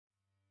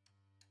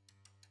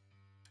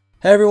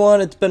Hey everyone,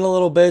 it's been a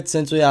little bit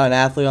since we had an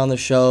athlete on the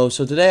show,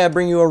 so today I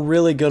bring you a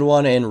really good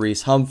one in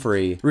Reece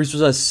Humphrey. Reece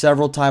was a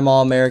several-time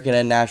All-American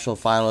and national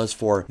finalist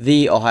for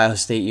The Ohio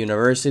State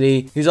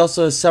University. He's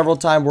also a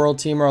several-time world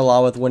teamer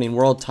along with winning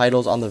world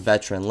titles on the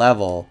veteran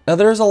level. Now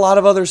there's a lot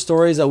of other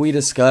stories that we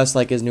discussed,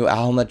 like his new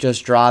album that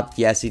just dropped.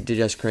 Yes, he did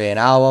just create an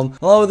album,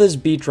 along with his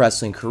beach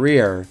wrestling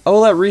career. I will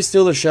let Reece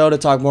do the show to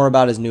talk more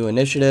about his new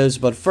initiatives,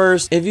 but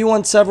first, if you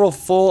want several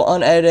full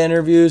unedited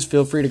interviews,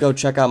 feel free to go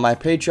check out my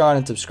Patreon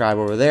and subscribe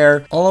over there,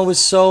 along with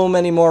so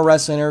many more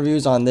wrestling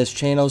interviews on this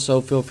channel,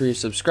 so feel free to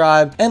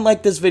subscribe and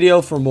like this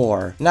video for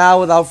more. Now,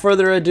 without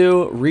further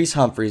ado, Reece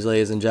Humphreys,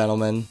 ladies and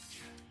gentlemen.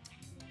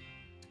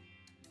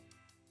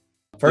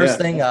 First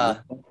thing,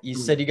 you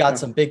said you got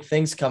some big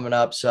things coming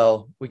up,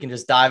 so we can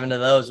just dive into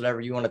those,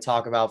 whatever you want to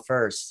talk about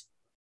first.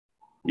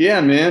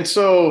 Yeah, man.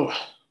 So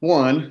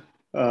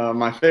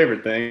my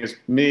favorite thing is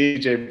me,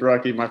 Jay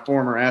Brucky, my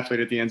former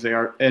athlete at the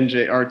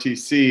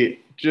NJRTC,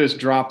 just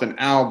dropped an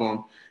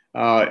album.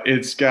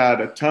 It's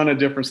got a ton of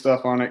different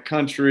stuff on it: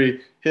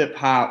 country, hip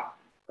hop,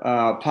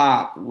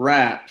 pop,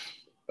 rap.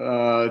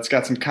 It's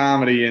got some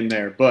comedy in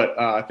there, but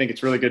I think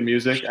it's really good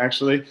music.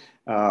 Actually,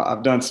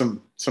 I've done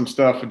some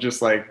stuff with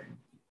just like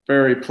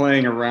very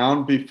playing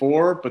around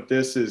before, but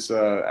this is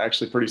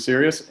actually pretty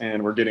serious,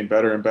 and we're getting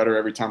better and better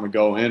every time we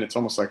go in. It's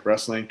almost like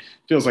wrestling.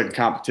 Feels like a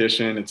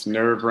competition. It's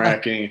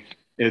nerve-wracking.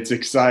 It's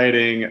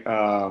exciting.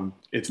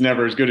 It's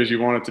never as good as you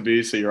want it to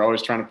be, so you're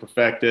always trying to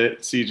perfect it.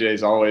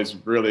 CJ's always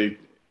really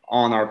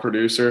on our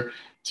producer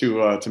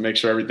to make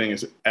sure everything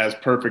is as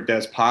perfect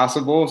as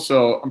possible.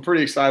 So I'm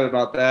pretty excited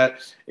about that.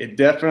 It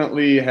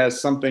definitely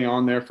has something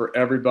on there for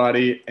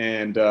everybody.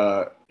 And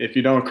if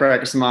you don't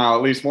crack a smile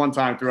at least one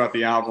time throughout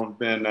the album,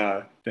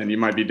 then you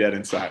might be dead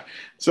inside.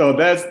 So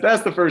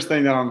that's the first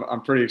thing that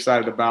I'm pretty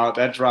excited about.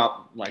 That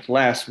dropped like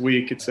last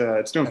week. It's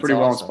doing pretty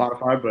well on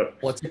Spotify, but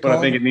What's it I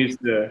called? think it needs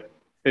to.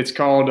 It's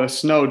called a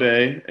Snow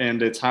Day,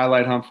 and it's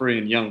Highlight Humphrey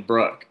and Young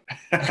Bruck.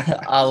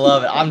 I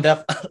love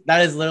it.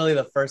 That is literally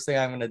the first thing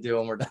I'm going to do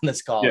when we're done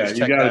this call. Yeah, Is you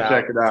check got that to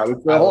check out. it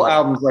out. The I whole love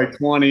album's like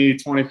 20,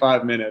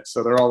 25 minutes.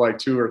 So they're all like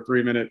 2 or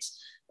 3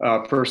 minutes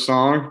per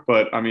song.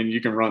 But I mean, you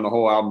can run the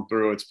whole album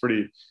through. It's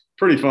pretty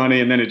funny.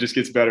 And then it just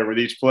gets better with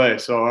each play.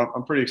 So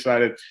I'm pretty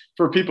excited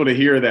for people to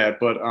hear that.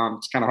 But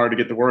it's kind of hard to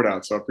get the word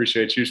out. So I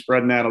appreciate you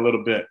spreading that a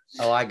little bit.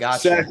 Oh, I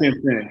got you.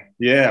 Second thing.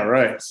 Yeah,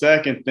 right.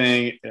 Second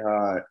thing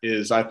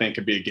is I think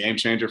could be a game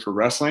changer for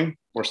wrestling.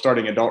 We're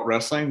starting adult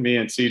wrestling, me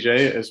and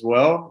CJ as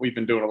well. We've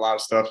been doing a lot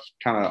of stuff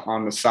kind of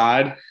on the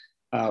side.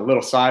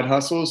 Little side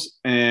hustles.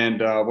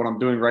 And what I'm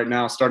doing right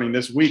now, starting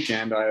this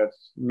weekend, I have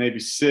maybe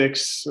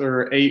 6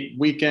 or 8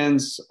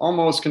 weekends,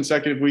 almost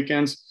consecutive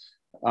weekends,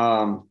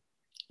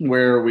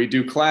 where we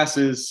do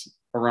classes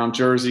around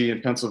Jersey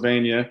and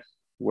Pennsylvania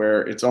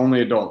where it's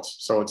only adults.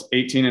 So it's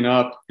 18 and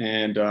up.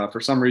 And for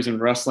some reason,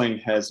 wrestling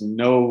has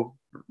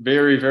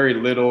very, very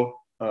little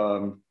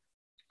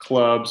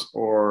clubs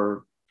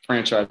or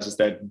franchises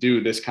that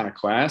do this kind of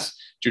class.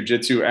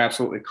 Jiu-jitsu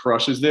absolutely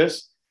crushes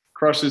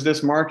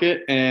this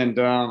market. And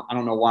I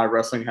don't know why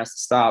wrestling has to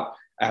stop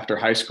after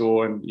high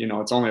school. And,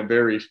 it's only a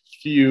very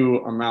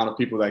few amount of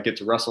people that get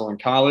to wrestle in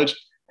college.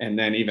 And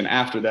then even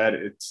after that,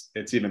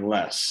 it's even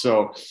less.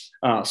 So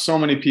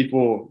many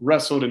people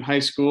wrestled in high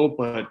school,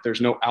 but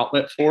there's no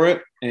outlet for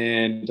it.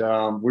 And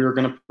we were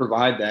going to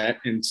provide that.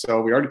 And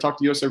so we already talked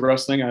to USA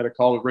Wrestling. I had a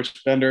call with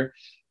Rich Bender,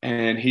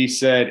 and he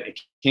said it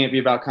can't be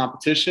about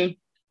competition.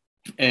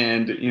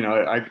 And,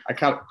 I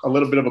got a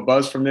little bit of a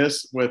buzz from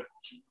this with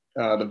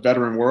the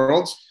veteran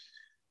worlds,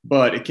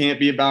 but it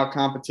can't be about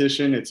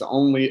competition. It's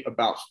only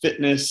about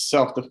fitness,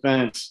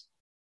 self-defense,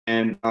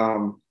 and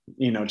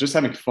just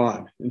having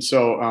fun. And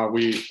so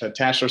we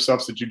attach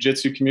ourselves to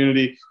jiu-jitsu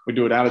community. We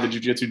do it out of the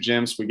jiu-jitsu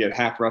gyms. We get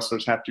half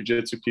wrestlers, half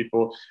jiu-jitsu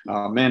people,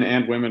 men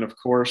and women, of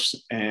course.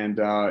 And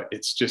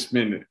it's just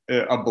been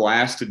a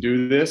blast to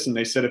do this. And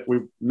they said, if we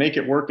make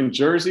it work in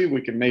Jersey,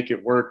 we can make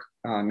it work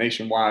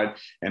nationwide.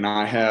 And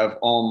I have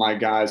all my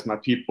guys, my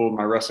people,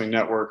 my wrestling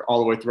network all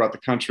the way throughout the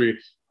country.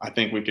 I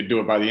think we could do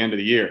it by the end of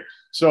the year.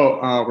 So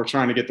we're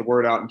trying to get the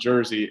word out in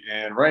Jersey.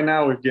 And right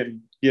now we're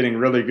getting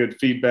really good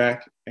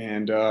feedback.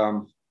 And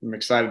I'm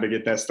excited to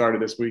get that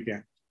started this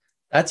weekend.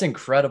 That's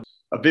incredible.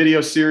 A video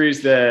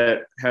series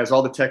that has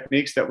all the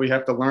techniques that we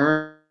have to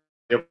learn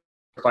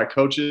by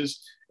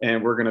coaches.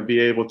 And we're going to be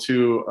able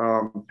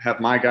to have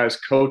my guys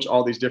coach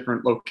all these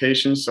different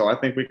locations. So I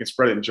think we can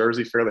spread it in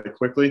Jersey fairly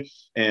quickly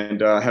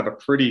and have a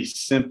pretty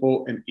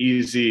simple and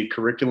easy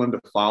curriculum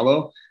to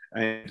follow.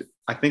 And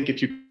I think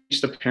if you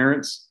teach the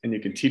parents and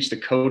you can teach the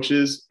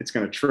coaches, it's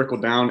going to trickle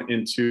down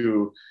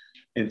into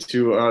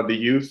the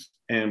youth.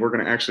 And we're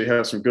going to actually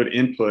have some good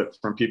input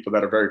from people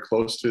that are very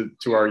close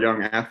to our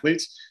young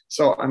athletes.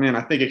 So, I mean,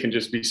 I think it can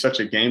just be such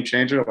a game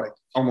changer, like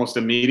almost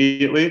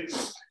immediately.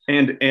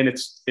 And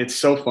it's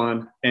so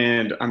fun.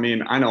 And I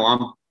mean, I know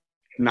I'm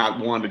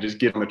not one to just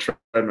get on the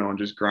treadmill and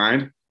just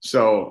grind.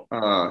 So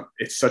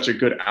it's such a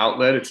good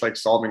outlet. It's like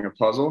solving a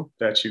puzzle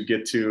that you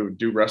get to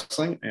do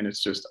wrestling. And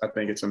it's just, I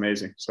think it's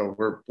amazing. So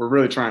we're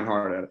really trying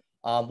hard at it.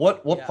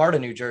 What part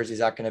of New Jersey is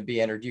that going to be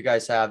in, or do you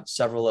guys have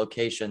several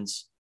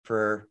locations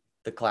for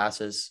the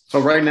classes? So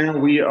right now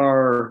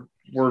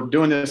we're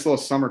doing this little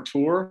summer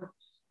tour,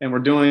 and we're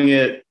doing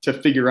it to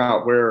figure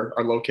out where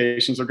our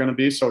locations are going to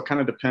be. So it kind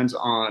of depends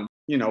on,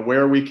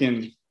 where we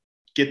can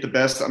get the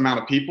best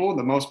amount of people,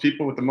 the most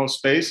people with the most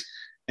space.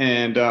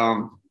 And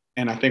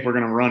I think we're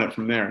going to run it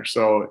from there.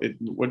 So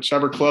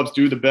whichever clubs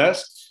do the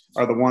best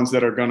are the ones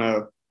that are going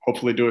to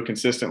hopefully do it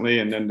consistently.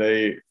 And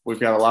then we've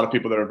got a lot of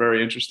people that are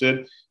very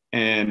interested,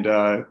 and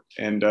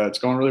it's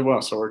going really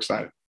well. So we're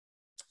excited.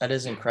 That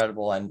is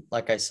incredible. And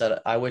like I said,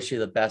 I wish you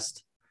the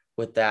best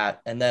with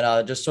that. And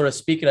then just sort of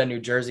speaking of New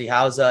Jersey,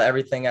 how's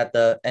everything at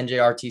the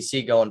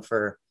NJRTC going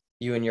for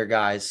you and your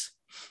guys?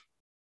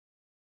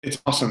 It's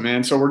awesome,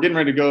 man. So we're getting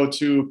ready to go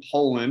to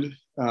Poland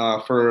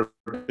for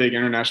a big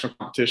international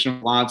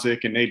competition.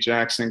 Lodzik and Nate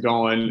Jackson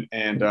going,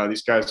 and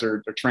these guys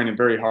are training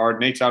very hard.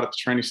 Nate's out at the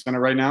training center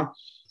right now.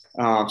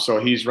 So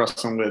he's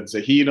wrestling with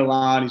Zahid a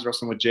lot. He's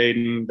wrestling with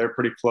Jaden. They're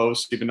pretty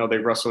close, even though they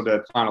wrestled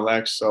at Final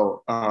X.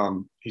 So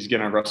he's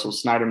getting to wrestle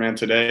with Snyderman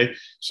today.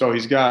 So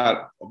he's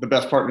got the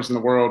best partners in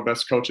the world,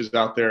 best coaches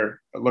out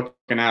there looking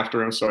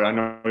after him. So I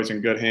know he's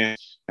in good hands.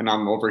 And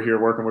I'm over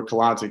here working with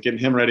Kaladze, getting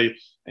him ready.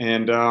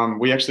 And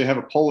we actually have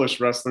a Polish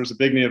wrestler,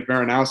 Zbigniew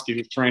Baranowski,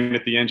 who's training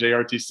at the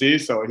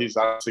NJRTC. So he's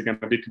obviously going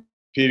to be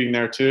competing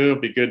there too.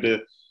 It'd be good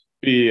to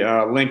be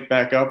linked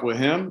back up with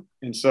him.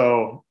 And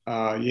so,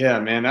 yeah,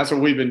 man, that's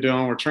what we've been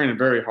doing. We're training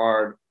very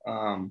hard.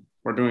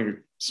 We're doing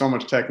so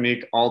much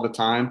technique all the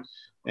time,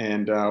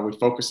 and we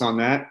focus on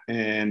that.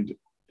 And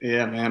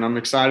yeah, man, I'm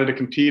excited to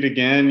compete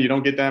again. You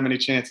don't get that many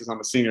chances on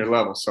the senior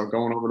level. So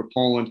going over to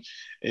Poland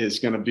is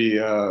going to be,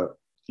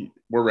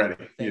 we're ready.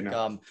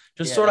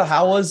 Sort of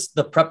how was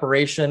the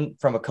preparation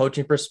from a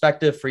coaching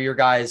perspective for your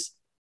guys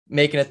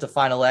making it to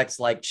Final X,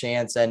 like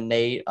Chance and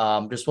Nate?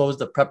 Just what was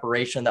the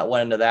preparation that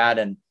went into that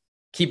and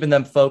keeping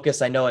them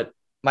focused? I know it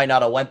might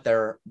not have went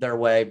their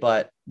way,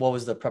 but what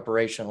was the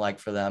preparation like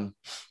for them?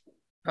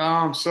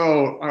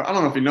 So I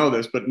don't know if you know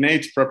this, but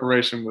Nate's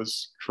preparation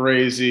was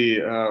crazy.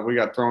 We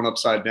got thrown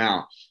upside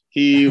down.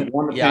 He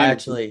won the I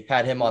actually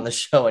had him on the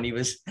show, and he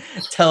was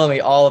telling me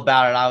all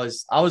about it.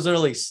 I was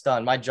literally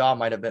stunned. My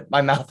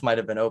mouth might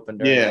have been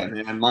open. Yeah,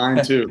 man,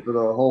 mine too. For the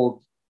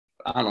whole,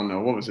 I don't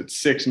know, what was it,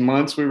 6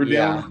 months we were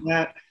dealing with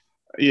that.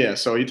 Yeah,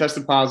 so he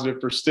tested positive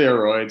for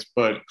steroids,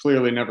 but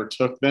clearly never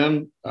took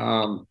them.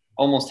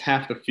 Almost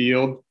half the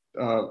field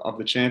of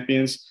the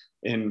champions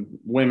in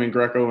women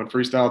Greco and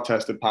freestyle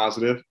tested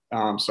positive.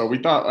 So we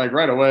thought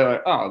right away,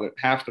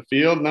 half the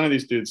field, none of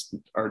these dudes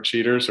are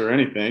cheaters or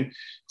anything.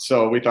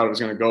 So we thought it was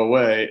going to go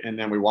away. And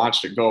then we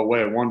watched it go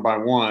away one by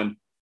one.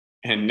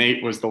 And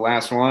Nate was the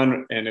last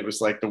one. And it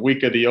was like the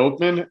week of the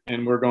open.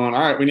 And we're going,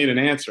 all right, we need an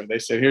answer. They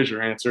said, here's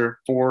your answer,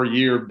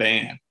 4-year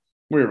ban.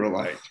 We were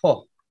like,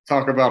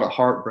 talk about a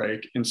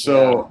heartbreak. And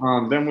so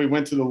then we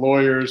went to the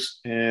lawyers.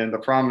 And the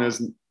problem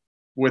is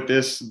with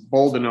this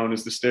boldenone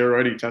is the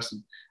steroid he tested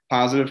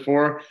positive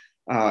for,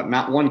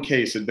 not one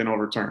case had been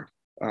overturned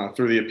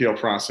through the appeal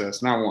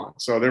process, not one.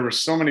 So there were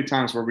so many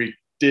times where we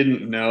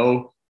didn't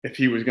know if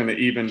he was going to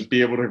even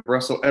be able to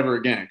wrestle ever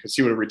again, because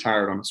he would have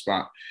retired on the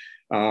spot.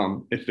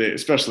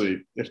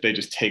 Especially if they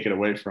just take it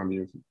away from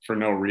you for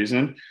no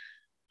reason.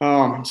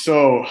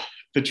 So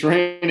the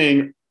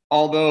training,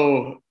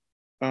 although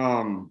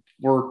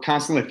we're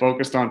constantly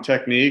focused on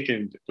technique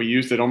and we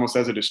used it almost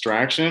as a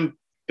distraction,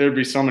 there'd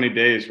be so many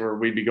days where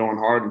we'd be going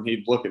hard and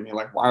he'd look at me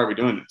like, why are we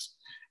doing this?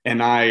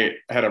 And I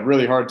had a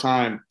really hard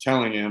time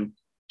telling him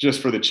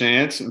just for the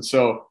chance. And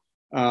so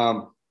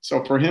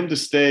for him to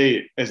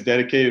stay as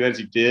dedicated as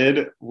he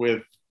did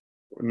with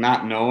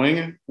not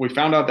knowing, we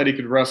found out that he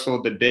could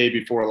wrestle the day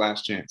before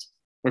Last Chance.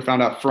 We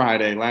found out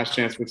Friday, Last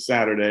Chance was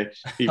Saturday.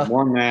 He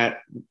won that,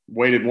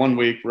 waited 1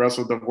 week,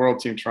 wrestled the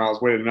world team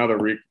trials, waited another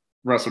week,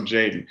 wrestled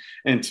Jaden.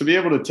 And to be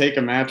able to take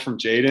a match from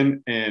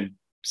Jaden and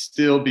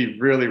still be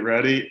really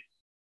ready,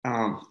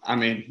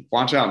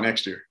 watch out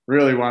next year.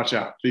 Really watch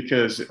out,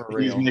 because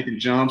he's making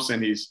jumps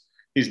and he's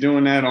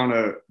doing that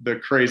on the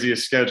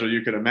craziest schedule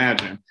you could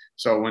imagine.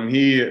 So when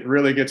he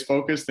really gets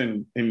focused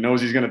and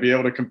knows he's going to be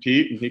able to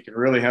compete and he can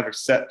really have a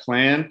set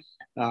plan,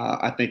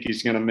 I think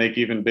he's going to make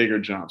even bigger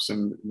jumps.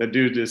 And the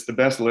dude is the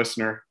best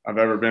listener I've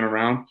ever been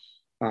around.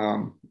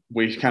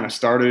 We kind of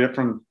started it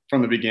from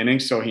the beginning,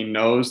 so he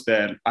knows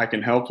that I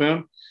can help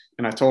him.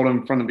 And I told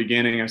him from the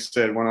beginning, I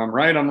said, when I'm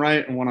right, I'm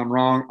right. And when I'm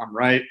wrong, I'm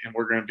right. And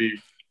we're going to be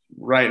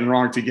right and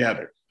wrong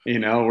together.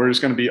 We're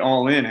just going to be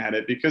all in at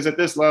it, because at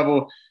this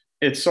level,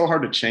 it's so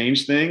hard to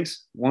change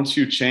things. Once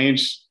you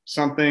change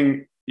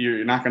something,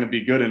 you're not going to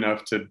be good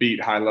enough to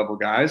beat high level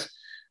guys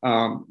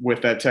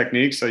with that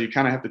technique. So you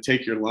kind of have to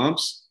take your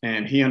lumps,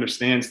 and he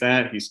understands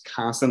that. He's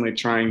constantly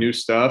trying new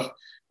stuff.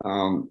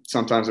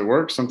 Sometimes it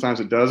works, sometimes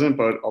it doesn't,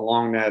 but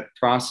along that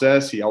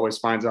process, he always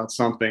finds out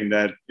something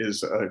that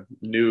is a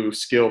new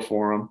skill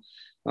for him.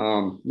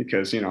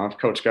 because, I've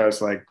coached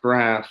guys like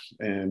Graf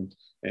and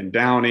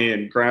Downey,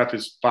 and Graf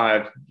is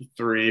 5'3",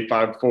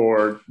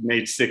 5'4",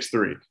 Nate's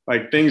 6'3".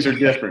 Like, things are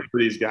different for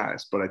these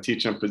guys, but I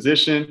teach them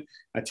position.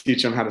 I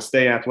teach them how to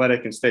stay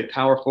athletic and stay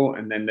powerful,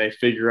 and then they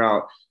figure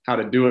out how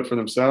to do it for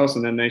themselves,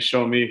 and then they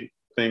show me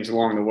things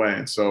along the way.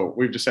 And so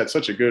we've just had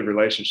such a good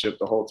relationship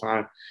the whole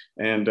time.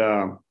 And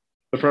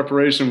the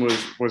preparation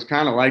was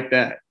kind of like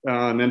that.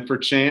 And then for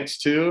Chance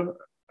too,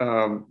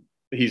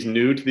 he's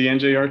new to the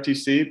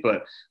NJRTC,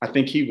 but I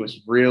think he was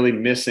really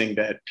missing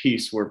that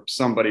piece where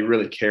somebody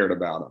really cared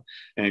about him.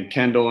 And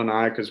Kendall and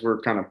I, because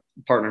we're kind of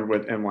partnered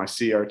with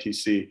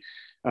NYCRTC,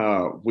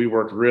 we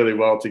worked really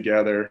well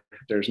together.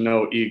 There's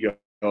no ego.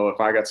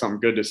 If I got something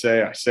good to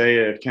say, I say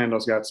it. If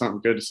Kendall's got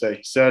something good to say,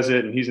 he says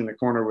it. And he's in the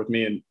corner with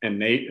me and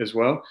Nate as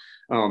well.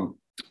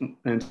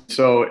 And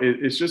so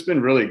it's just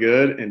been really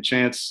good. And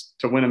Chance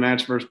to win a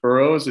match versus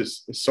Burroughs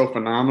is so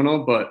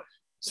phenomenal. But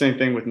same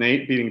thing with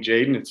Nate beating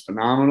Jaden. It's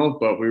phenomenal.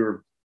 But we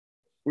were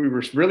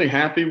really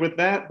happy with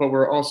that. But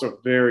we're also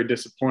very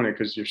disappointed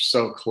because you're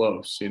so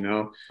close, And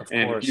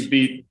if you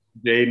beat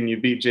Jaden, you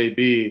beat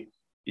JB,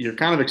 you're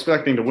kind of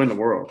expecting to win the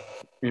world,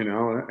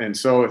 And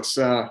so it's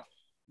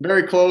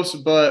very close,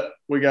 but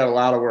we got a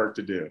lot of work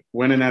to do.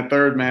 Winning that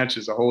third match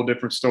is a whole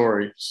different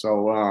story.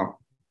 So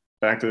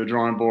back to the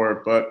drawing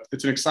board, but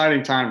it's an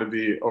exciting time to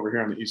be over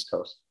here on the East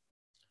Coast.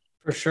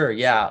 For sure.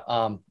 Yeah.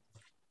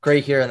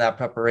 Great hearing that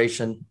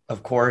preparation,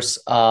 of course.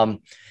 And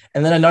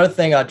then another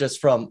thing,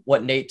 just from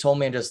what Nate told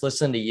me and just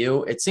listening to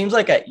you, it seems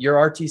like at your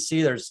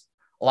RTC, there's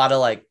a lot of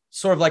like,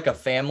 sort of like a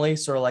family,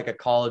 sort of like a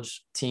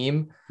college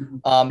team.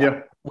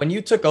 Yeah. When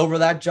you took over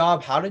that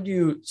job, how did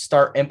you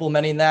start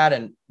implementing that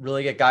and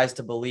really get guys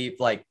to believe,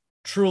 like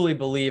truly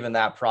believe in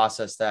that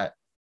process that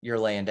you're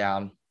laying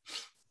down?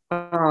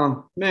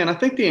 Man, I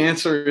think the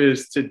answer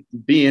is to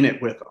be in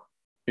it with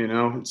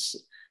them.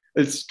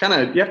 It's kind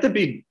of, you have to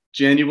be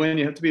genuine.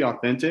 You have to be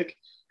authentic.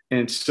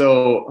 And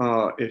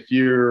so if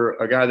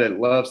you're a guy that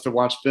loves to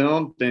watch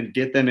film, then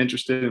get them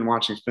interested in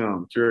watching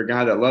film. If you're a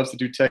guy that loves to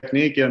do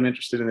technique, get them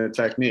interested in the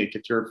technique.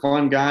 If you're a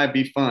fun guy,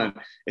 be fun.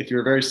 If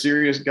you're a very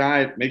serious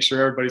guy, make sure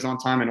everybody's on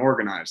time and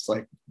organized.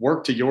 Like,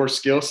 work to your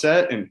skill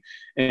set.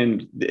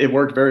 And it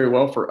worked very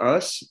well for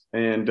us.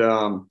 And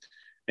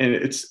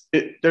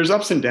there's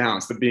ups and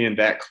downs to being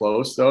that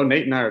close, though.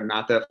 Nate and I are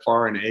not that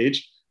far in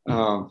age,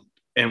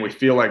 and we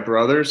feel like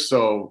brothers.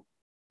 So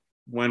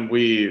when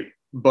we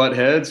butt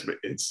heads,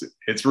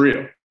 it's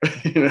real,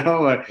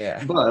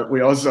 Yeah. But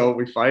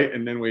we fight,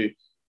 and then we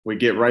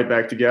get right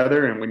back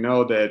together, and we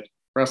know that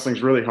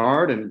wrestling's really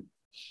hard, and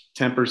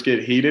tempers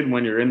get heated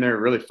when you're in there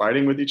really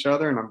fighting with each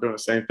other. And I'm doing the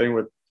same thing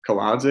with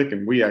Kolodzik,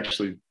 and we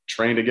actually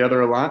train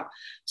together a lot.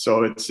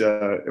 So it's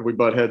we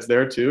butt heads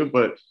there too,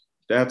 but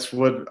that's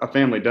what a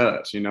family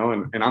does, and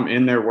I'm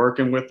in there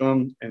working with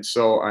them. And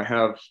so I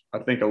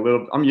think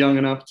I'm young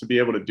enough to be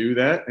able to do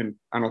that. And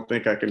I don't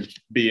think I can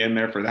be in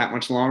there for that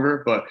much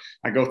longer, but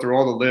I go through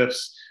all the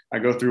lifts, I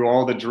go through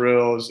all the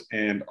drills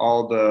and a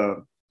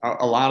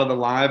lot of the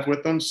live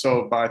with them.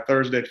 So by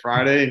Thursday,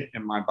 Friday,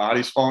 and my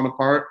body's falling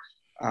apart,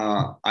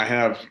 I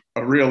have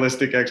a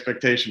realistic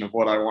expectation of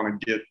what I want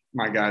to get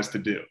my guys to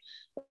do.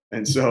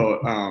 And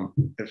so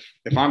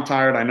if I'm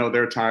tired, I know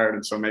they're tired.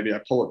 And so maybe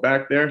I pull it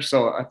back there.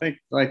 So I think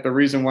like the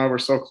reason why we're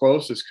so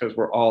close is because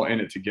we're all in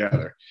it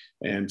together.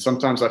 And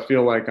sometimes I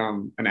feel like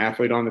I'm an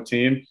athlete on the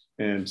team,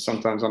 and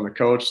sometimes I'm the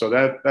coach. So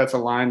that's a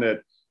line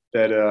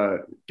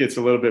that gets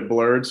a little bit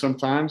blurred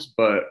sometimes.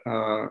 But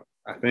I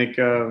think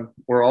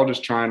we're all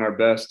just trying our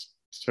best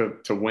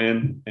to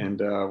win, and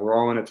we're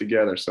all in it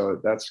together. So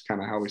that's kind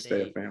of how we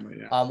stay a family.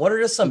 Yeah. What are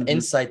just some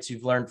insights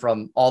you've learned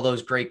from all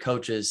those great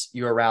coaches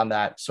you were around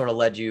that sort of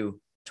led you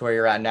to where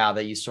you're at now,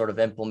 that you sort of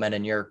implement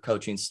in your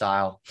coaching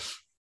style?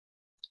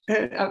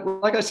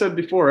 Like I said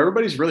before,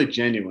 everybody's really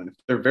genuine. If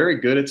they're very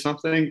good at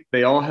something,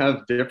 they all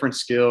have different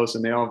skills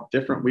and they all have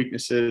different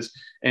weaknesses.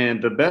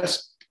 And the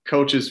best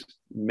coaches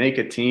make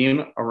a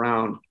team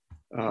around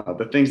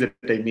the things that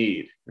they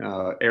need.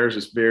 Ayers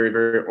is very,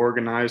 very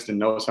organized and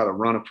knows how to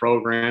run a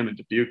program, and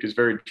Dubuque is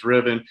very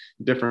driven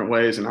in different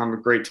ways. And I'm a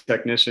great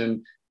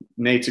technician.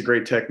 Nate's a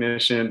great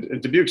technician.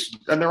 And Dubuque's,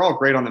 and they're all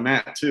great on the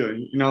mat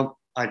too.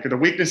 Like the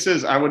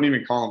weaknesses, I wouldn't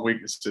even call them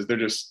weaknesses.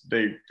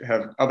 They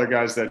have other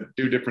guys that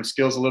do different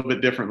skills a little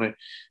bit differently.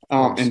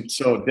 And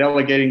so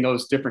delegating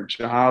those different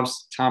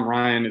jobs, Tom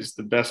Ryan is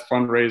the best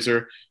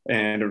fundraiser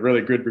and a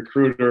really good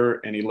recruiter.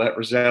 And he let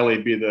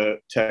Roselli be the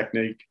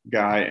technique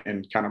guy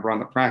and kind of run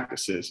the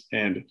practices.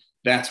 And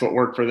that's what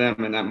worked for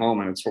them in that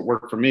moment. It's what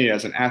worked for me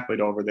as an athlete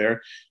over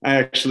there. I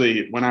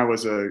actually, when I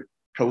was a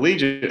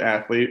collegiate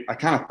athlete, I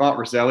kind of thought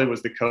Roselli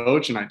was the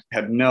coach, and I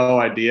had no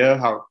idea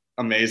how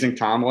amazing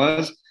Tom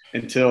was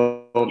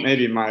until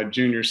maybe my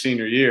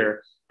senior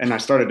year. And I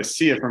started to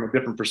see it from a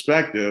different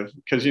perspective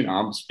because, I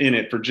was in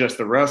it for just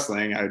the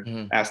wrestling. I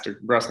asked a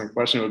wrestling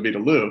question, it would be to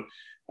Lou.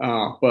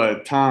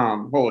 But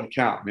Tom, holy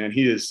cow, man,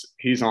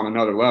 he's on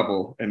another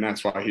level, and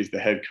that's why he's the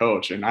head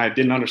coach. And I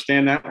didn't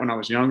understand that when I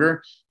was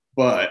younger,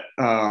 but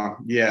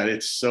yeah,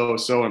 it's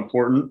so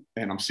important.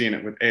 And I'm seeing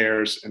it with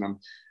Ayers, and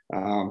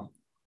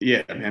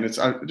yeah, man, it's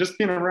just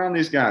being around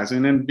these guys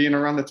and then being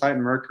around the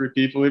Titan Mercury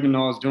people. Even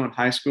though I was doing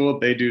high school,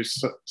 they do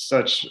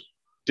such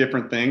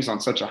different things on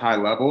such a high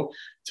level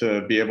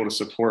to be able to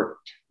support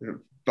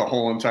the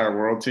whole entire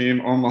world team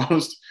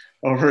almost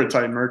over at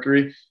Titan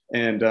Mercury.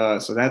 And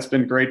so that's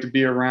been great to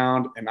be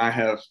around. And I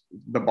have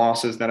the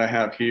bosses that I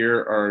have here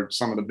are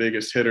some of the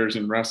biggest hitters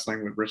in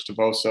wrestling with Rich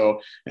Devoso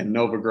and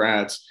Nova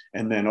Gratz.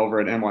 And then over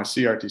at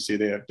NYCRTC,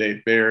 they have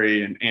Dave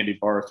Barry and Andy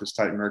Barth as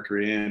Titan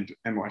Mercury and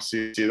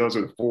NYCC. Those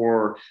are the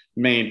four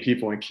main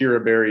people. And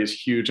Kira Berry is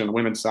huge on the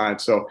women's side.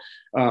 So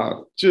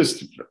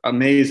just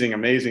amazing,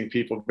 amazing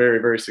people, very,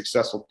 very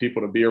successful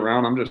people to be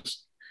around.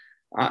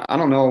 I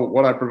don't know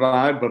what I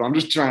provide, but I'm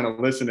just trying to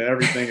listen to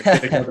everything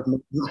and pick up as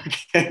much as I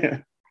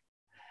can.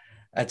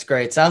 That's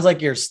great. Sounds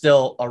like you're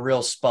still a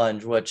real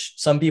sponge, which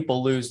some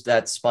people lose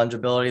that sponge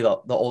ability the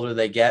older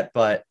they get,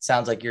 but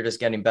sounds like you're just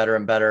getting better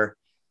and better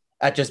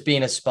at just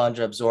being a sponge,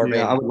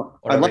 absorbing. Yeah,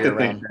 I'd like to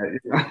think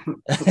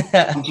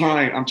that. You know?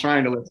 I'm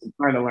trying to listen,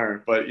 trying to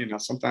learn, but you know,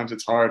 sometimes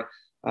it's hard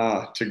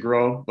to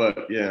grow.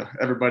 But yeah,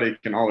 everybody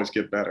can always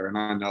get better, and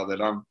I know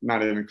that I'm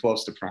not even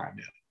close to prime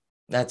yet.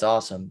 That's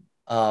awesome.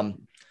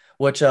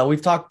 Which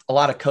we've talked a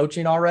lot of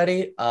coaching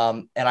already,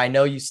 and I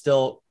know you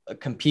still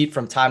compete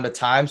from time to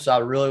time. So I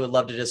really would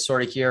love to just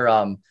sort of hear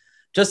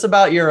just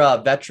about your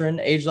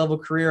veteran age level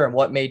career and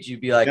what made you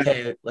be like,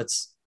 hey,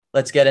 let's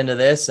get into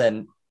this.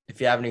 And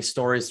if you have any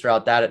stories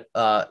throughout that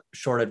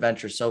short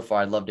adventure so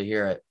far, I'd love to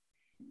hear it.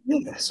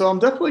 Yeah, so I'm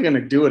definitely going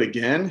to do it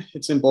again.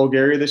 It's in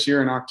Bulgaria this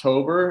year in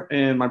October.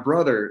 And my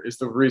brother is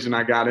the reason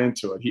I got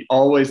into it. He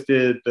always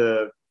did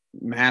the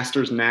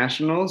Masters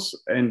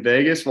Nationals in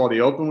Vegas while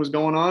the Open was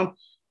going on.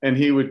 And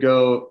he would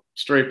go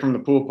straight from the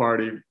pool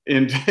party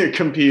into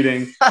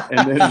competing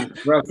and then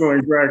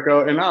wrestling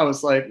Greco. And I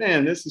was like,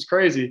 man, this is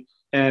crazy.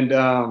 And,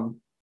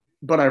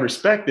 but I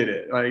respected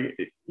it. Like,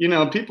 you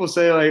know, people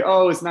say like,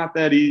 oh, it's not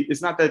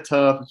that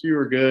tough. If you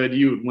were good,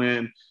 you would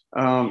win.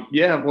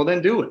 Yeah, well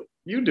then do it.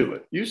 You do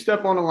it. You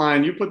step on the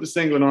line, you put the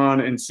singlet on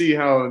and see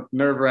how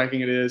nerve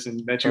wracking it is.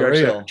 And that you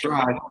actually have to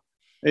try.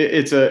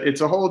 It's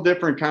a whole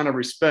different kind of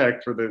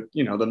respect for the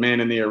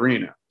man in the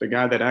arena, the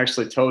guy that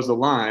actually toes the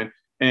line.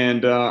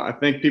 And I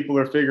think people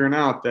are figuring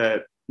out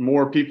that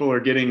more people are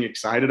getting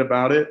excited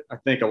about it. I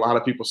think a lot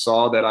of people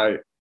saw that I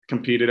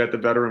competed at the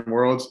Veteran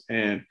Worlds,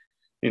 and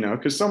you know,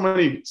 because so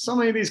many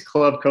of these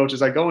club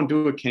coaches, I go and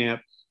do a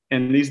camp,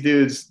 and these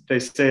dudes, they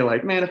say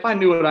like, man, if I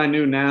knew what I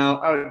knew now,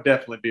 I would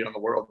definitely be on the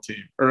world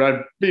team, or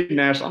I'd be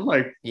national. I'm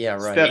like, yeah,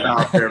 right. Step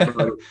out there,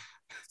 brother.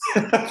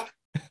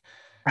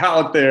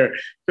 Out there,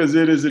 because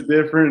it is a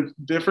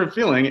different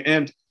feeling.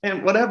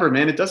 And whatever,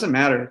 man, it doesn't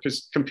matter,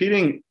 because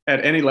competing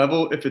at any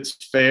level, if it's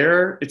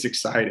fair, it's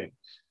exciting.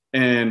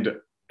 And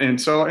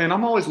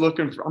I'm always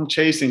I'm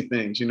chasing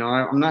things, you know.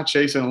 I'm not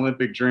chasing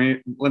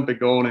Olympic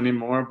gold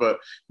anymore, but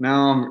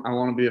now I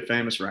want to be a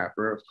famous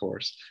rapper, of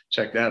course.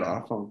 Check that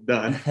off. I'm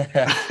done.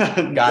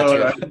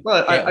 Gotcha.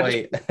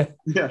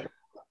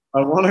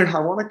 I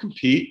want to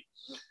compete.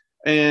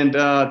 And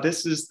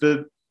this is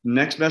the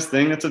next best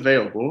thing that's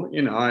available.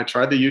 You know, I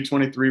tried the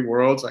U23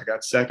 Worlds. I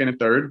got second and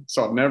third.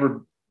 So I've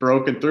never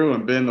broken through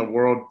and been the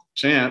world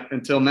champ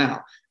until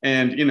now.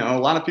 And, you know, a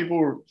lot of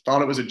people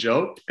thought it was a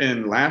joke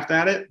and laughed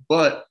at it,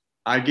 but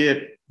I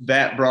get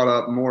that brought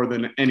up more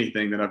than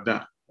anything that I've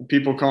done.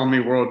 People call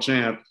me world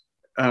champ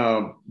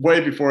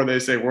way before they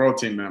say world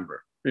team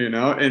member, you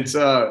know. It's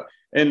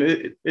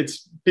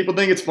people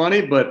think it's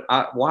funny, but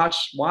I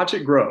watch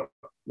it grow.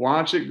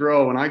 Watch it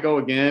grow. When I go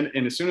again,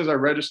 and as soon as I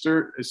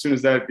register, as soon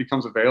as that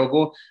becomes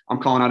available, I'm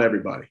calling out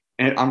everybody.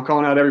 And I'm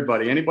calling out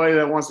everybody. Anybody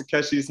that wants to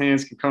catch these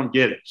hands can come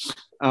get it.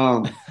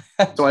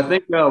 So I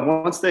think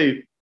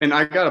and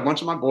I got a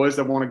bunch of my boys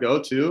that want to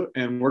go too,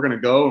 and we're going to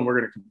go and we're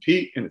going to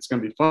compete, and it's going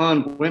to be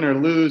fun, win or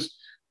lose.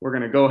 We're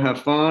going to go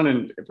have fun,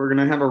 and if we're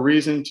going to have a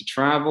reason to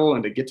travel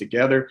and to get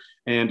together.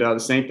 And the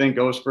same thing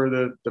goes for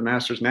the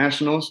Masters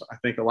Nationals. I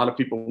think a lot of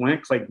people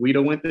went. Clay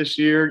Guida went this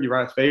year.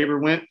 Uriah Faber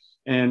went.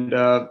 And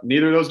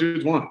neither of those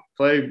dudes won.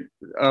 Clay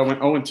went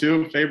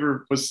 0-2.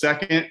 Faber was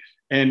second,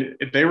 and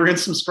they were in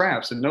some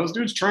scraps. And those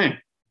dudes trained.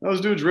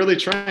 Those dudes really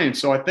trained.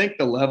 So I think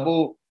the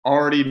level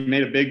already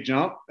made a big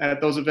jump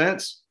at those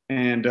events.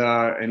 And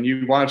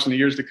you watch in the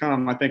years to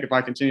come. I think if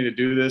I continue to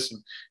do this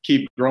and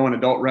keep growing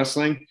adult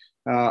wrestling,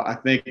 I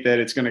think that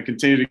it's going to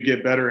continue to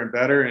get better and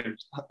better. And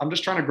I'm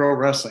just trying to grow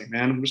wrestling,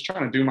 man. I'm just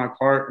trying to do my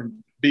part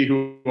and be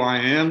who I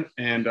am.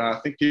 And I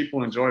think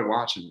people enjoy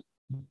watching it.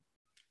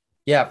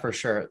 Yeah, for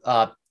sure.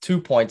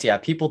 2 points. Yeah,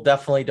 people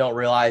definitely don't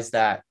realize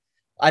that.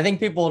 I think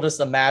people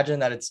just imagine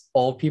that it's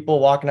old people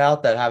walking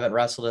out that haven't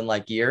wrestled in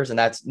like years, and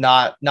that's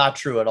not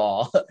true at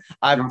all.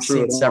 I've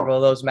seen several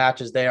of those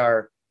matches. They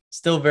are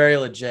still very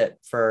legit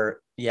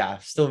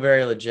still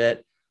very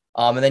legit.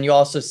 And then you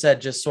also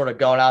said just sort of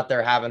going out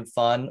there having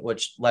fun,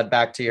 which led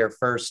back to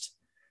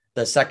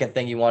the second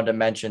thing you wanted to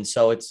mention.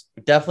 So it's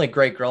definitely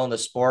great growing the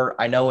sport.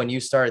 I know when you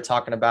started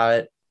talking about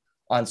it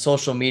on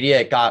social media,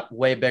 it got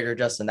way bigger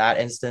just in that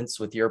instance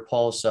with your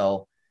poll.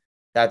 So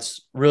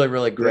that's really,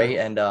 really great.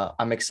 Yeah. And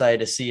I'm excited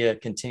to see you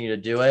continue to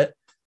do it.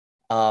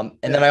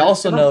 And then I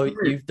also And know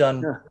you've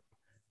done yeah.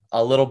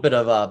 a little bit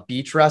of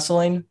beach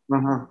wrestling.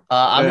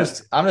 I'm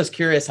just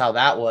curious how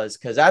that was,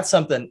 because that's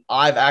something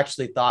I've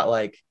actually thought,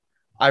 like,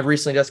 I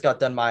recently just got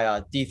done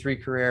my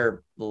D3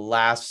 career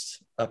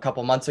a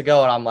couple months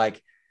ago, and I'm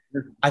like,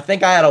 I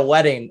think I had a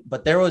wedding,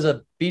 but there was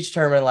a beach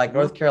tournament like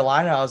North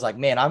Carolina. I was like,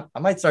 man, I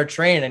might start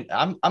training.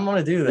 I'm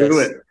gonna do Do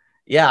this. it.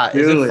 Yeah,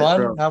 is it Do it, fun?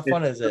 bro. How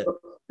fun is it?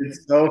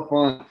 It's so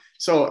fun.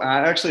 So I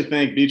actually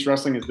think beach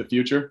wrestling is the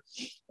future.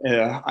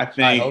 Yeah, I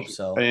I hope think,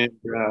 so. and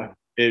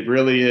it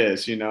really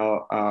is.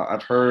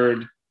 I've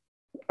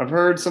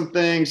heard some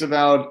things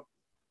about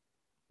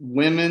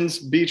women's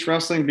beach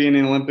wrestling being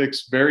in the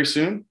Olympics very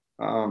soon.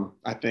 Oh,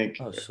 And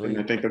I sweet.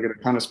 think they'll get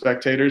a ton of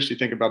spectators. You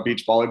think about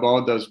beach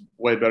volleyball, it does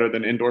way better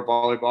than indoor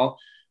volleyball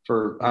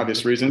for Mhm.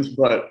 obvious reasons.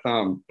 But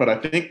I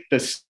think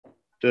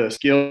the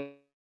skill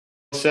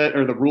set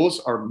or the rules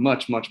are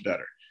much, much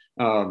better.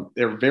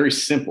 They're very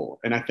simple.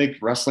 And I think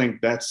wrestling,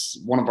 that's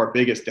one of our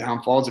biggest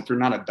downfalls. If you're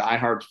not a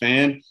diehard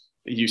fan,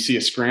 you see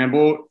a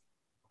scramble,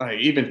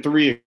 even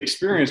three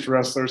experienced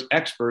wrestlers,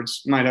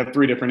 experts, might have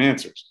three different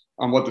answers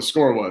on what the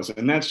score was.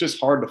 And that's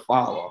just hard to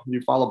follow. You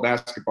follow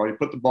basketball, you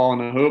put the ball in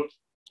the hoop,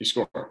 you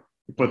score.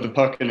 You put the Mhm.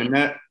 puck in the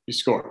net, you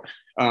score.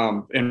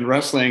 In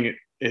wrestling,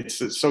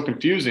 it's so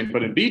confusing.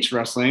 But in beach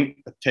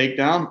wrestling, a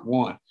takedown,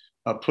 one.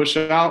 A push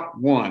out,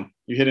 one.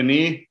 You hit a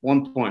knee,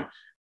 1 point.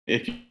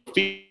 If you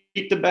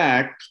feet the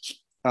back,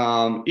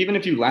 even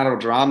if you lateral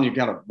drop and you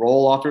got to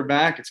roll off your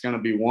back, it's going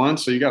to be one.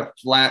 So you got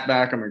to flat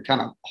back them and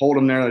kind of hold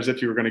them there as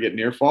if you were going to get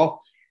near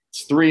fall.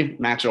 It's three,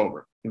 match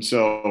over. And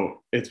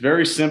so it's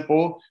very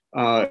simple.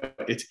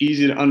 It's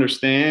easy to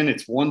understand.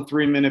 It's 1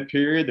 3 minute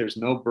period. There's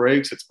no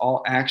breaks. It's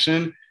all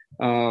action.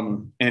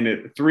 And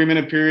a 3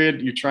 minute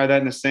period, you try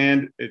that in the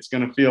sand, it's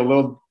going to feel a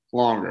little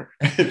longer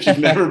if you've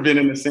never been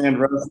in the sand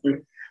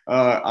wrestling.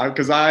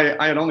 Because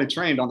I had only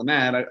trained on the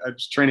mat. I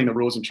was training the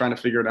rules and trying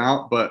to figure it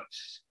out. But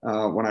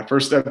when I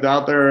first stepped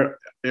out there,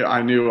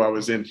 I knew I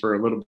was in for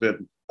a little bit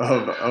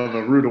of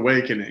a rude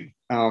awakening.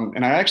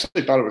 And I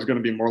actually thought it was going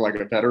to be more like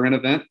a veteran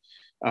event.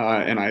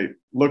 And I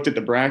looked at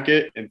the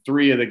bracket, and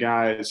three of the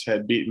guys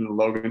had beaten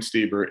Logan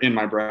Stieber in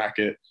my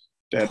bracket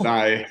that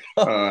I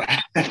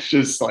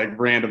just like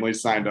randomly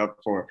signed up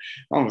for.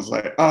 I was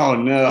like, oh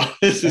no,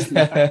 this is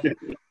not good.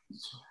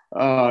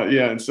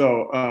 Yeah, and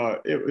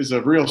so it was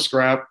a real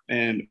scrap,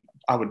 and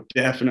I would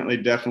definitely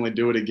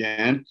do it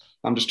again.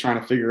 I'm just trying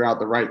to figure out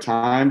the right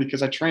time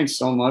because I train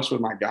so much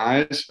with my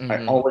guys. I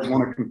Mhm. always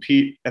want to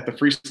compete at the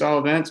freestyle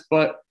events,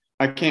 but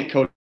I can't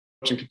coach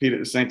and compete at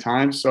the same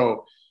time.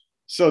 So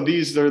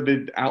these are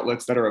the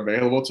outlets that are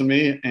available to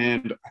me,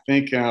 and I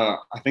think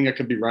I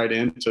could be right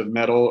into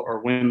medal or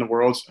win the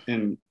worlds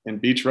in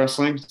beach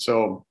wrestling.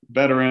 So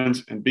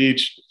veterans and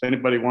beach, if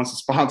anybody wants to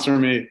sponsor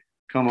me,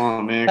 come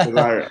on, man, because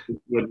I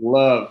would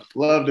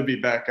love to be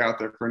back out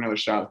there for another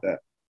shot at that.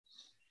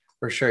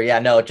 For sure. Yeah,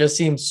 no, it just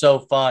seems so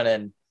fun.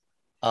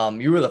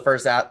 And you were the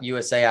first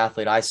USA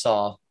athlete I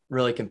saw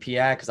really compete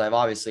at, because I've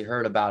obviously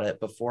heard about it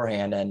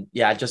beforehand. And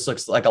yeah, it just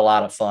looks like a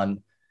lot of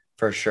fun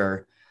for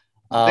sure.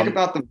 Think Um,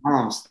 about the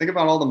moms. Think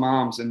about all the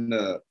moms in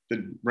the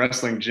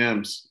wrestling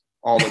gyms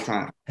all the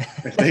time.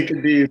 If they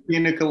could be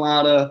pina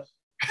colada,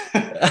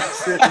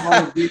 sitting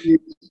on the beach,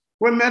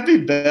 wouldn't that be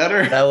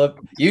better?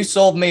 you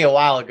sold me a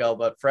while ago,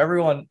 but for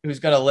everyone who's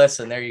going to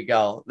listen, there you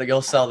go.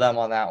 You'll sell them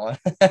on that one.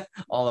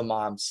 All the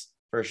moms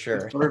for That's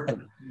sure.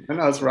 perfect. I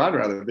know that's where I'd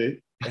rather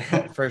be.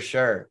 For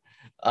sure.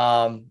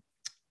 Um,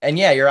 and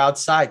yeah, you're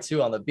outside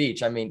too on the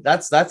beach. I mean,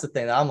 that's the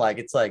thing that I'm like,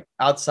 it's like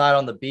outside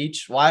on the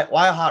beach. Why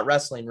a hot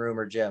wrestling room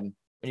or gym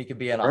when you could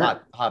be in a Right.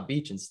 hot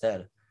beach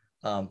instead?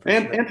 For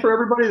And sure. and for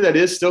everybody that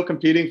is still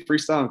competing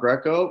freestyle and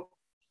Greco,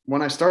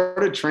 when I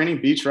started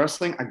training beach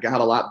wrestling, I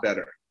got a lot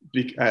better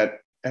at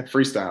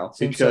freestyle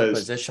Seems so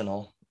because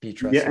positional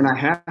beach yeah, and wrestling. I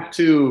have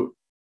to.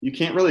 You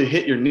can't really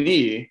hit your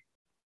knee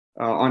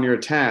on your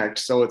attack,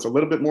 so it's a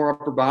little bit more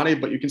upper body,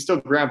 but you can still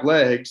grab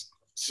legs.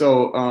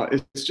 So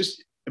it's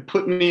just it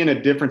put me in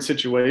a different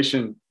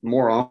situation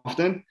more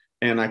often,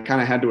 and I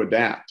kind of had to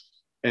adapt.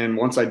 And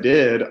once I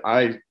did,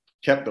 I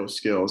kept those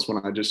skills when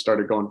I just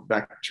started going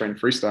back to training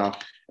freestyle.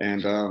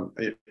 And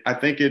I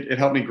think it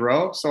helped me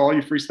grow. So all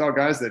you freestyle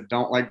guys that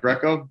don't like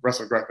Greco,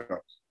 wrestle Greco.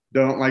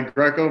 Don't like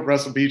Greco,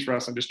 wrestle beach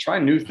wrestling. Just try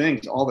new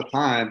things all the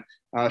time.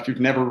 If you've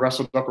never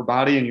wrestled upper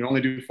body and you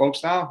only do folk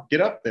style,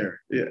 get up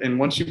there. And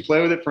once you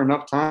play with it for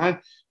enough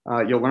time,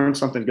 you'll learn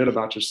something good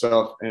about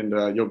yourself, and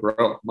you'll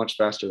grow much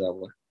faster that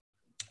way.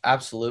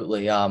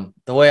 Absolutely.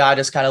 The way I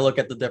just kind of look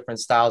at the different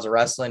styles of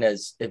wrestling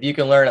is, if you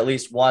can learn at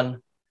least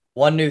one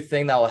new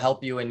thing that will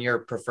help you in your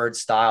preferred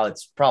style,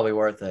 it's probably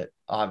worth it,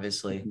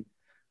 obviously.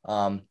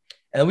 Um,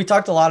 and then we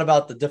talked a lot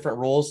about the different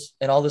rules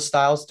and all the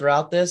styles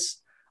throughout this.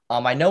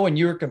 I know when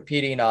you were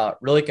competing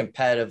really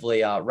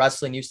competitively,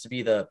 wrestling used to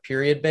be the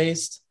period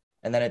based,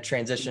 and then it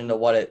transitioned to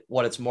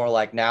what it's more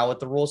like now with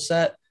the rule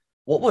set.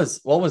 What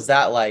was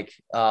that like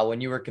when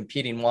you were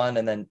competing one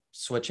and then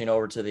switching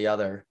over to the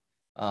other?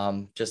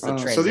 Just the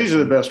So these are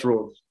the transition. best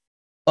rules.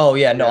 Oh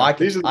yeah, no, Yeah, I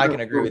can these are the I best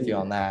can agree with you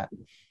rules. on that.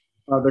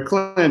 The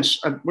clinch,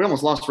 we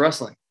almost lost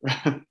wrestling.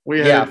 We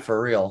had Yeah, it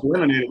for real.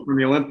 eliminated from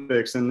the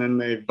Olympics, and then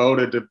they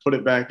voted to put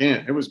it back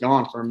in. It was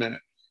gone for a minute.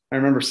 I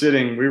remember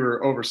we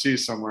were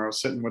overseas somewhere. I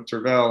was sitting with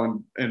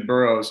Tervel and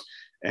Burroughs,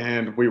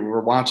 and we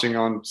were watching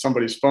on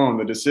somebody's phone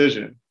the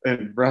decision,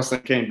 and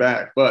wrestling came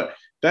back. But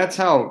that's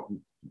how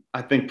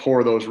I think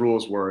poor those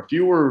rules were. If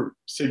you were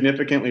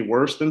significantly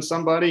worse than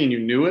somebody and you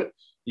knew it,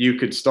 you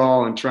could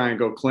stall and try and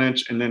go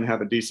clinch and then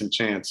have a decent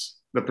chance.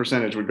 The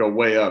percentage would go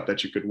way up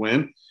that you could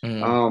win.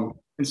 Mm.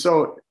 And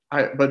so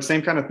but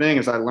same kind of thing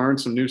as I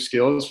learned some new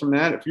skills from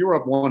that. If you were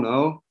up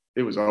 1-0,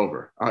 it was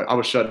over. I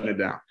was shutting it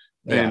down.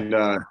 Yeah. And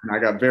I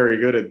got very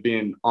good at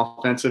being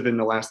offensive in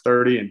the last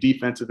 30 and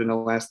defensive in the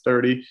last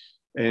 30,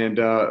 and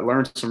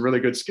learned some really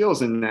good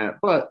skills in that.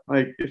 But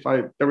like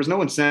there was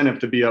no incentive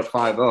to be up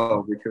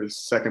 5-0 because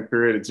second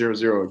period it's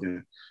 0-0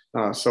 again.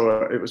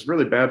 So it was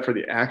really bad for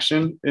the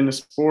action in the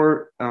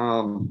sport.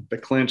 The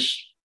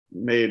clinch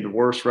made the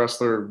worst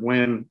wrestler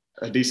win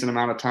a decent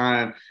amount of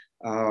time.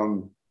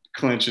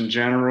 Clinch in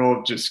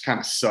general just kind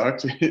of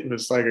sucked. It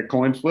was like a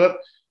coin flip.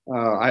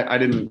 I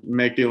didn't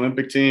make the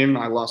Olympic team.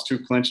 I lost 2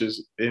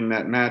 clinches in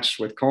that match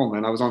with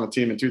Coleman. I was on the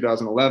team in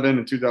 2011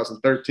 and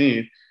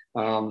 2013.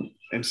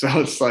 And so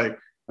it's like,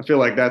 I feel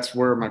like that's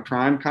where my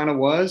prime kind of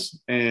was.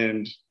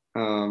 And,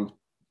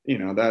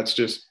 that's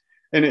just,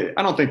 and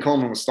I don't think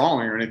Coleman was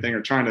stalling or anything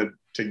or trying to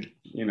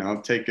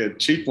take a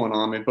cheap one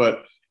on me,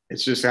 but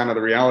it's just kind of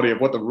the reality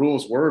of what the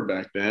rules were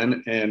back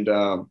then. And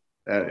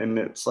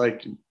it's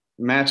like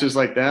matches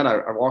like that.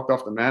 I walked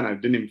off the mat and I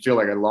didn't even feel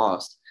like I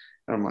lost.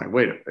 And I'm like,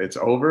 wait, it's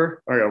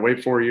over? I got to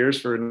wait 4 years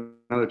for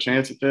another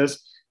chance at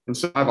this. And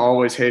so I've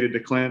always hated to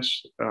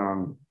clinch.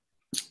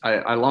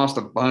 I lost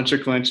a bunch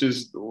of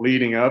clinches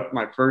leading up.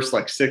 My first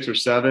 6 or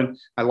 7,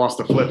 I lost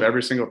a flip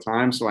every single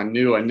time. So I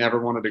knew I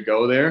never wanted to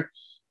go there.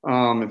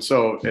 And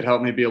so it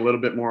helped me be a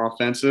little bit more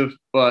offensive.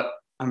 But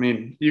I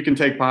mean, you can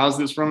take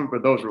positives from it,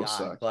 but those rules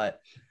suck. But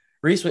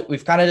Reece,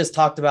 we've kind of just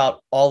talked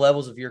about all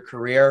levels of your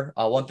career.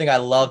 One thing I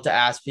love to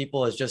ask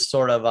people is just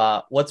sort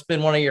of what's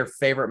been one of your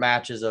favorite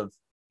matches of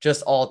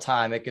just all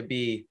time? It could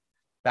be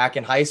back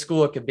in high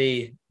school. It could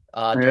be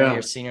during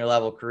your senior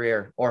level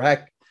career, or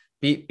heck,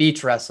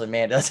 beach wrestling,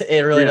 man.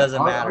 It really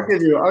doesn't matter.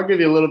 I'll give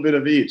you a little bit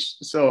of each.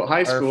 So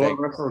high school,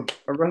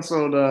 I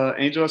wrestled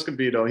Angel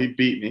Escobedo. He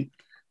beat me.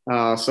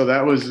 So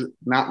that was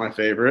not my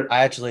favorite.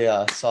 I actually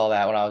saw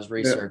that when I was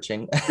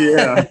researching.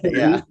 Yeah.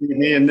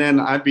 And then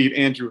I beat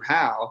Andrew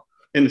Howe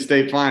in the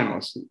state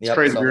finals. It's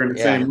crazy. We're in the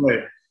same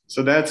way.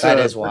 So that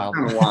is wild.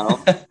 That's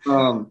kind of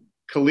wild.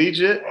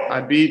 Collegiate, I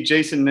beat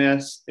Jason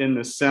Ness in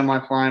the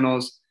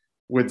semifinals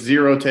with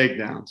 0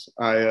 takedowns.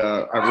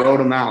 I rode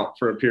him out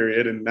for a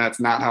period, and that's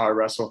not how I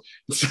wrestle.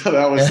 So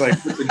that was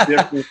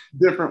a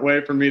different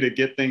way for me to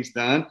get things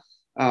done.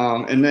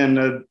 And then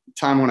the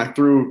time when I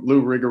threw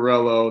Lou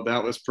Rigorello,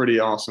 that was pretty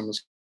awesome. It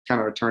was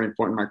kind of a turning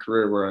point in my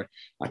career where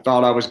I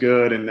thought I was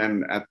good. And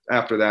then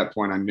after that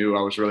point, I knew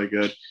I was really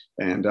good.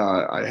 And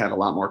I had a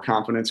lot more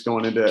confidence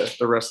going into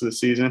the rest of the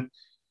season.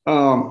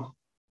 On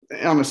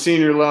the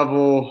senior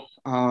level,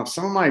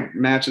 some of my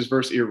matches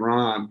versus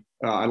Iran,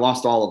 I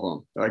lost all of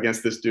them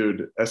against this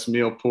dude,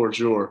 Esmail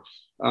Pourjour.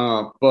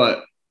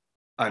 But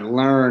I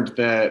learned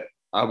that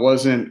I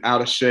wasn't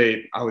out of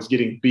shape. I was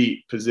getting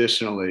beat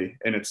positionally.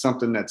 And it's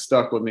something that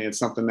stuck with me. It's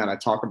something that I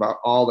talk about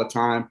all the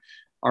time.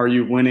 Are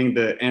you winning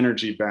the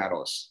energy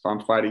battles? If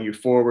I'm fighting you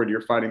forward,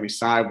 you're fighting me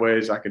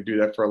sideways, I could do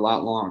that for a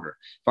lot longer.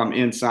 If I'm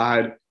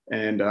inside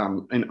and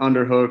in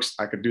underhooks,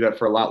 I could do that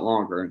for a lot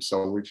longer. And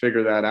so we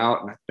figure that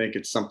out. And I think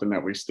it's something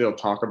that we still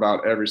talk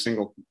about every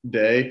single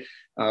day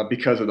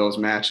because of those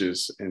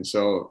matches. And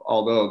so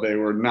although they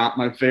were not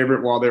my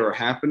favorite while they were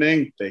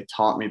happening, they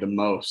taught me the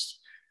most.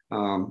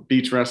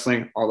 Beach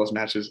wrestling, all those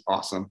matches,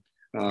 awesome.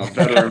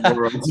 Veteran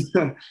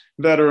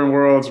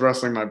worlds,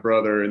 wrestling my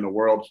brother in the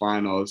world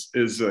finals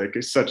is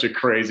such a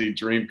crazy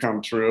dream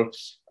come true.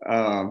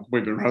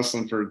 We've been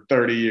wrestling for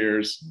 30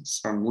 years,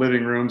 from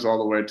living rooms all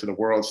the way to the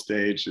world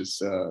stage.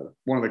 Is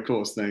one of the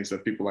coolest things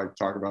that people like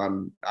to talk about,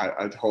 and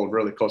I hold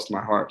really close to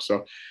my heart.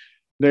 So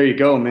there you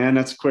go, man.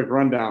 That's a quick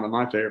rundown of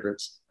my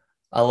favorites.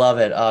 I love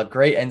it.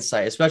 Great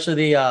insight, especially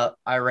the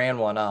Iran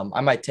one.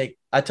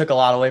 I took a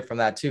lot away from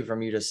that too,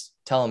 from you just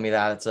telling me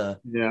that. It's a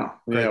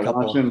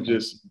watch him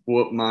just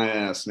whoop my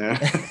ass, man.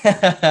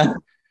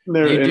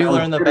 You do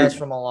learn the best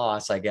from a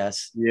loss, I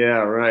guess. Yeah,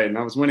 right. And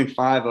I was winning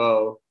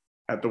 5-0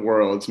 at the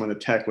Worlds when the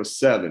tech was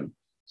 7.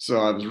 So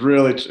I was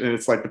really, and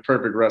it's like the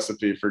perfect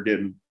recipe for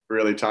getting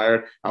really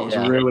tired. I was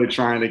really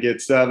trying to get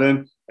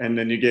 7, and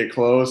then you get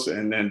close,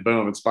 and then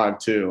boom, it's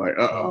 5-2. Like,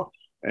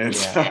 and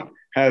so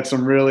had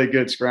some really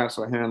good scraps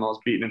with him. I was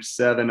beating him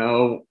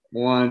 7-0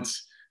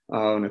 once.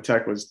 And the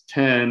tech was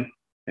 10,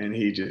 and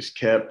he just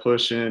kept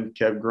pushing,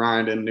 kept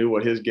grinding, knew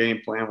what his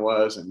game plan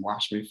was, and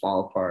watched me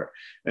fall apart.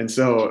 And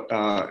so,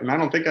 and I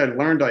don't think I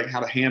learned how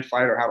to hand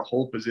fight or how to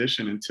hold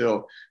position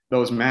until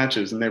those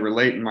matches, and they were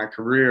late in my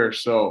career.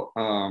 So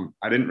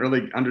I didn't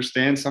really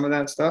understand some of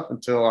that stuff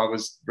until I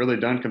was really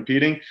done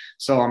competing.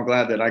 So I'm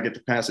glad that I get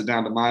to pass it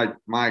down to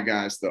my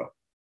guys, though.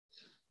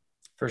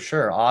 For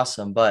sure.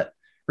 Awesome. But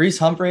Reece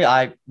Humphrey,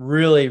 I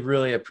really,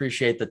 really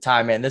appreciate the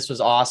time, man. This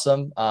was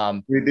awesome.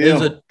 Good It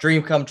was deal. a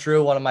dream come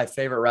true. One of my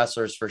favorite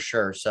wrestlers for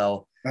sure.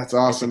 So That's it's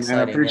awesome, man. I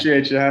exciting, man.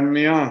 appreciate you having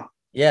me on.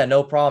 Yeah,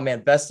 no problem, man.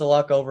 Best of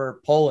luck over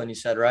Poland, you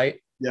said, right?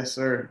 Yes,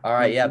 sir. All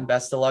right. Yeah.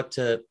 Best of luck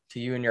to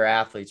you and your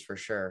athletes for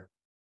sure.